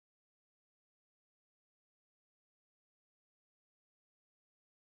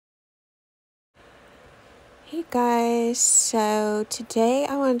Hey guys, so today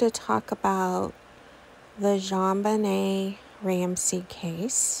I wanted to talk about the JONBENET Ramsey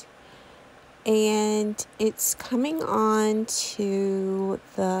case, and it's coming on to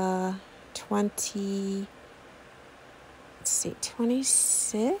the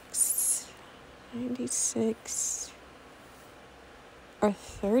 26, 96, or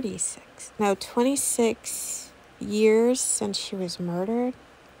 36, no, 26 years since she was murdered.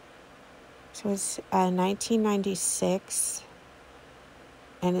 So it's 1996.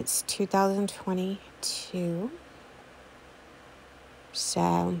 And it's 2022.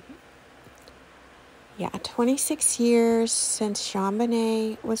 So, yeah, 26 years since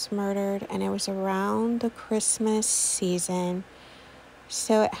JONBENET was murdered, and it was around the Christmas season.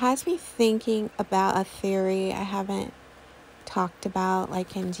 So it has me thinking about a theory I haven't talked about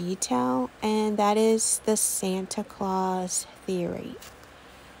like in detail, and that is the Santa Claus theory.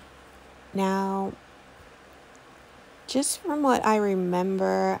 Now, just from what I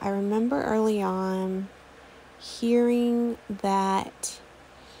remember early on hearing that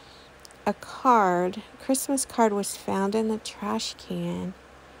a Christmas card was found in the trash can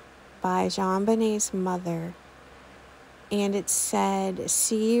by JONBENET's mother, and it said,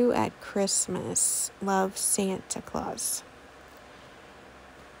 "See you at Christmas, love, Santa Claus."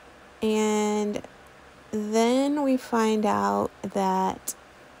 And then we find out that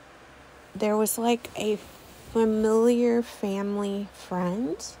there was like a familiar family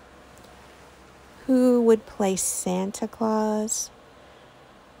friend who would play Santa Claus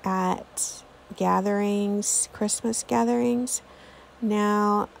at Christmas gatherings.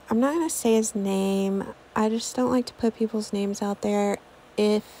 Now, I'm not going to say his name. I just don't like to put people's names out there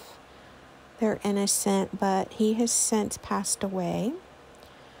if they're innocent, but he has since passed away.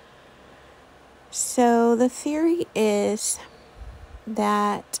 So the theory is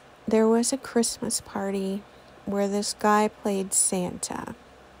that there was a Christmas party where this guy played Santa.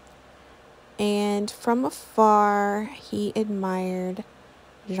 And from afar, he admired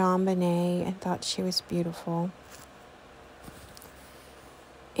JONBENET and thought she was beautiful.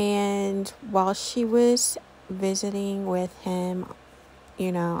 And while she was visiting with him,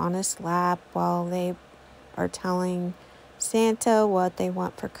 on his lap, while they are telling Santa what they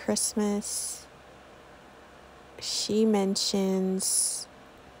want for Christmas, she mentions,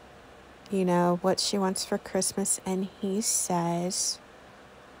 what she wants for Christmas, and he says,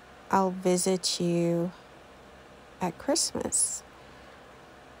 "I'll visit you at Christmas."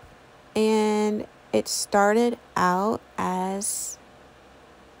 And it started out as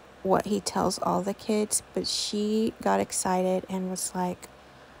what he tells all the kids, but she got excited and was like,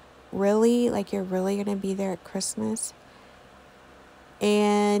 "Really? Like, you're really going to be there at Christmas?"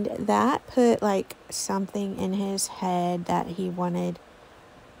 And that put like something in his head that he wanted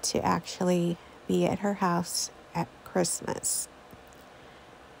to actually be at her house at Christmas.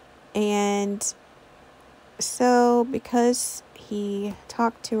 And so because he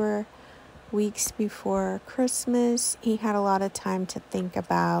talked to her weeks before Christmas, he had a lot of time to think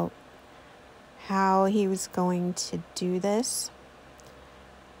about how he was going to do this.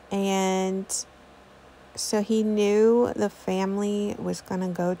 And so he knew the family was going to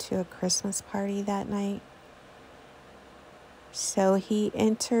go to a Christmas party that night. So he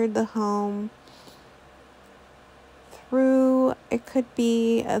entered the home through, it could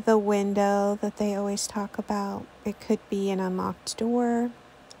be the window that they always talk about. It could be an unlocked door.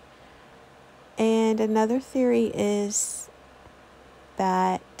 And another theory is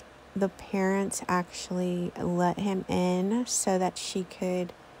that the parents actually let him in so that she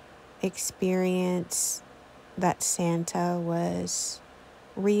could experience that Santa was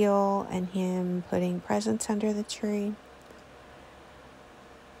real and him putting presents under the tree.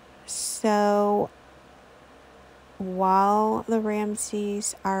 So while the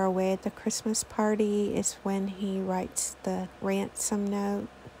Ramseys are away at the Christmas party is when he writes the ransom note.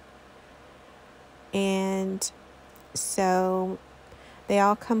 And so they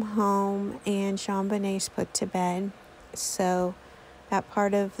all come home and JONBENET's put to bed. So that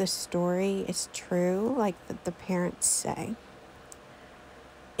part of the story is true, like the parents say.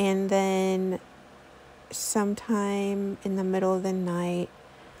 And then sometime in the middle of the night,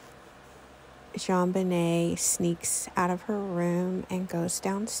 JONBENET sneaks out of her room and goes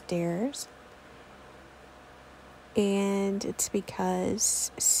downstairs. And it's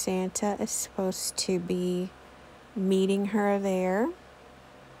because Santa is supposed to be meeting her there.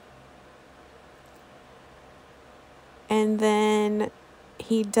 And then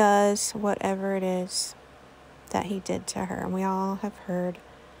he does whatever it is that he did to her. And we all have heard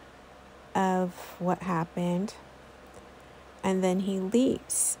of what happened. And then he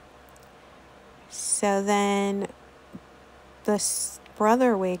leaves. So then the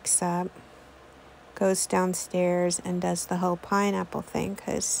brother wakes up, goes downstairs, and does the whole pineapple thing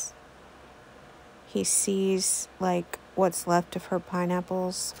because he sees like what's left of her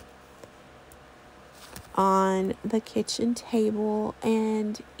pineapples on the kitchen table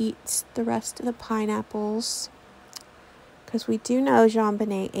and eats the rest of the pineapples, because we do know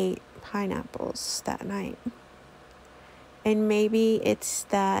JonBenet ate pineapples that night. And maybe it's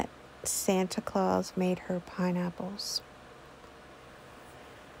that Santa Claus made her pineapples.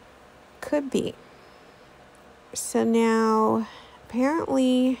 Could be. So now,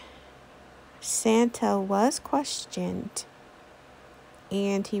 apparently, Santa was questioned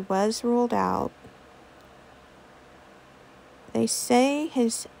and he was ruled out. They say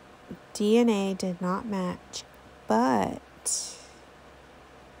his DNA did not match, but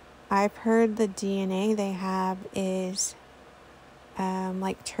I've heard the DNA they have is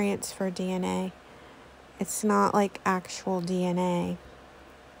like transfer DNA. It's not like actual DNA.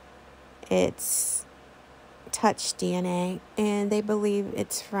 It's touch DNA, and they believe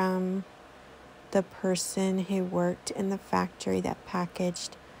it's from the person who worked in the factory that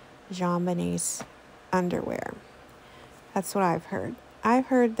packaged JonBenet's underwear. That's what I've heard. I've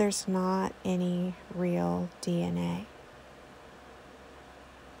heard there's not any real DNA.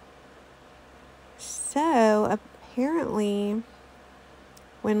 So apparently,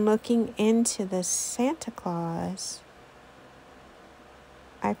 when looking into the Santa Claus,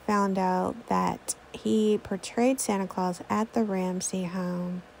 I found out that he portrayed Santa Claus at the Ramsey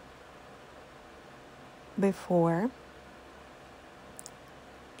home before,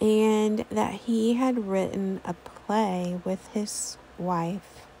 and that he had written a play with his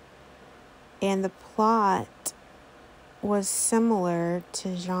wife, and the plot was similar to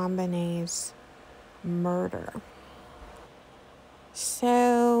JonBenet's murder.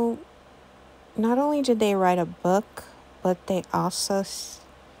 So not only did they write a book, but they also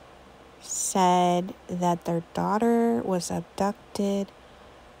said that their daughter was abducted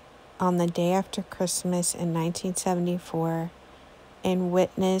on the day after Christmas in 1974 and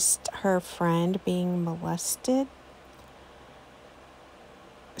witnessed her friend being molested.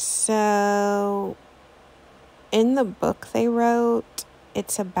 So in the book they wrote,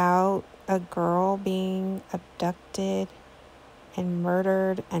 it's about a girl being abducted and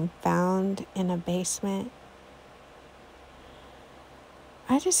murdered and found in a basement.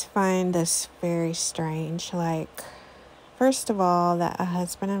 I just find this very strange. Like, first of all, that a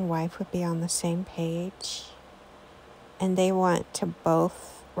husband and wife would be on the same page and they want to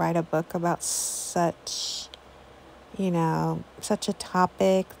both write a book about such a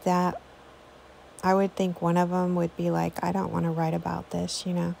topic that I would think one of them would be like, I don't want to write about this,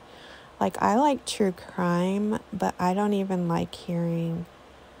 Like, I like true crime, but I don't even like hearing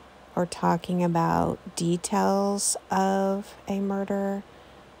or talking about details of a murder.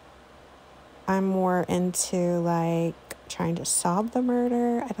 I'm more into, like, trying to solve the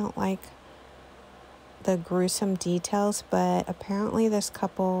murder. I don't like the gruesome details, but apparently this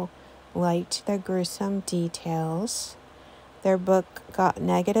couple liked the gruesome details. Their book got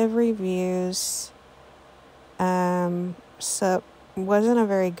negative reviews, so it wasn't a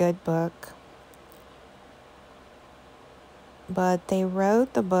very good book. But they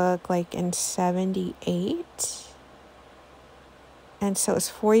wrote the book like in 1978. And so it was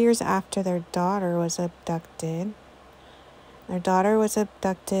 4 years after their daughter was abducted. Their daughter was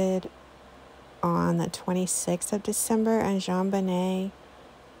abducted on the 26th of December, and JonBenet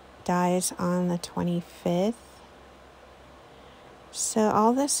dies on the 25th. So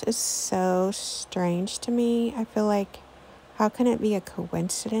all this is so strange to me. I feel like, how can it be a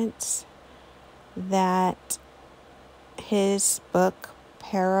coincidence that his book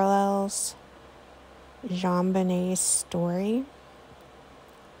parallels JonBenet's story?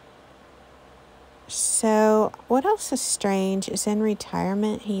 So what else is strange is, in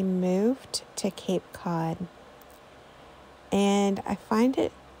retirement, he moved to Cape Cod. And I find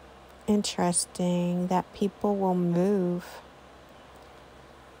it interesting that people will move.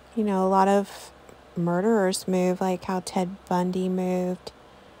 A lot of murderers move, like how Ted Bundy moved.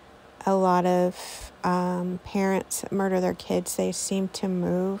 A lot of parents that murder their kids, they seem to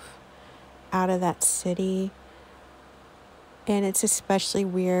move out of that city. And it's especially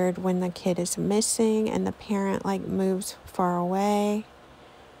weird when the kid is missing and the parent moves far away,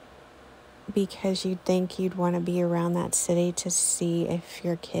 because you'd think you'd want to be around that city to see if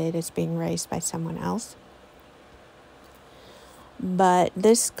your kid is being raised by someone else. But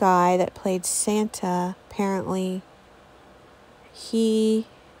this guy that played Santa, apparently he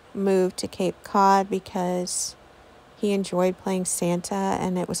moved to Cape Cod because he enjoyed playing Santa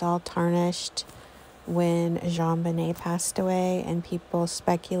and it was all tarnished when JONBENET passed away, and people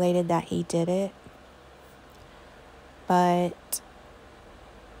speculated that he did it. But,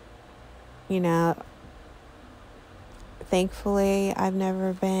 you know, thankfully, I've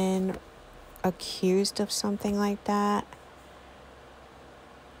never been accused of something like that.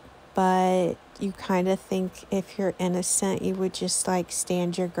 But you kind of think if you're innocent, you would just like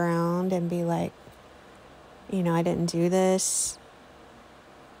stand your ground and be like, you know, I didn't do this,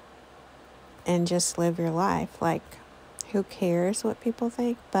 and just live your life. Like, who cares what people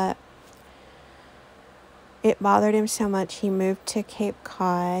think? But it bothered him so much, he moved to Cape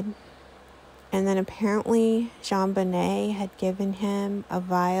Cod. And then apparently JONBENET had given him a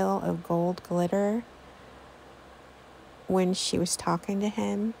vial of gold glitter when she was talking to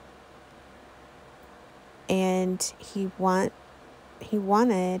him. And he wanted,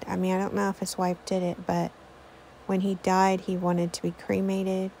 I mean, I don't know if his wife did it, but when he died, he wanted to be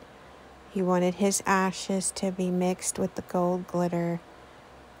cremated. He wanted his ashes to be mixed with the gold glitter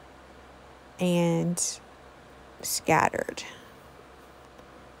and scattered.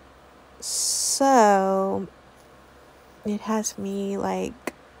 So it has me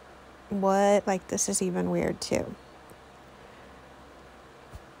like, what? Like, this is even weird too.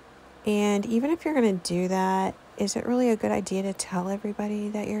 And even if you're going to do that, is it really a good idea to tell everybody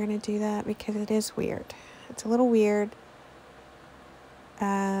that you're going to do that? Because it is weird. It's a little weird.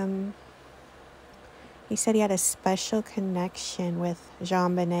 He said he had a special connection with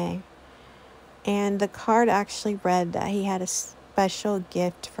JONBENET. And the card actually read that he had a special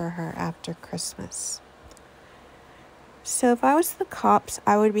gift for her after Christmas. So if I was the cops,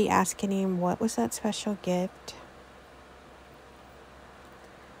 I would be asking him, what was that special gift?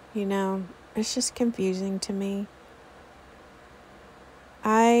 You know, it's just confusing to me.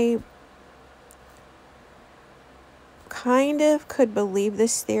 I kind of could believe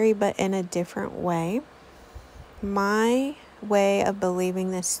this theory, but in a different way. My way of believing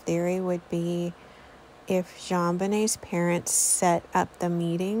this theory would be if JONBENET's parents set up the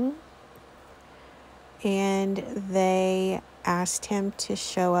meeting and they asked him to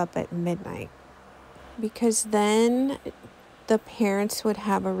show up at midnight. Because then the parents would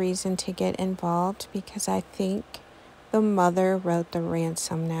have a reason to get involved, because I think the mother wrote the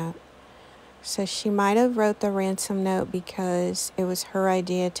ransom note. So she might have wrote the ransom note because it was her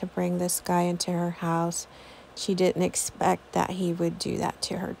idea to bring this guy into her house. She didn't expect that he would do that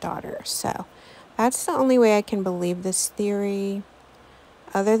to her daughter. So that's the only way I can believe this theory.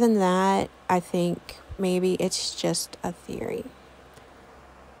 Other than that, I think maybe it's just a theory.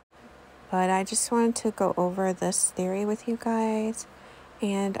 But I just wanted to go over this theory with you guys,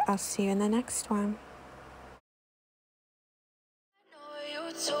 and I'll see you in the next one. I know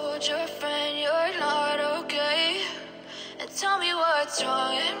you told your friend you're not okay, and tell me what's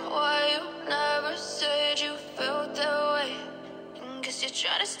wrong and why you never said you felt that way. And guess you're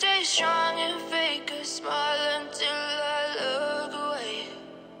trying to stay strong and fake a smile until I look away.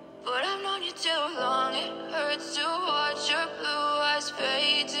 But I've known you too long, it hurts to watch your blue eyes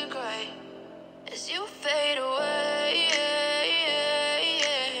fade to gray as you fade away,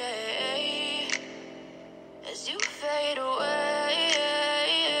 as you fade away.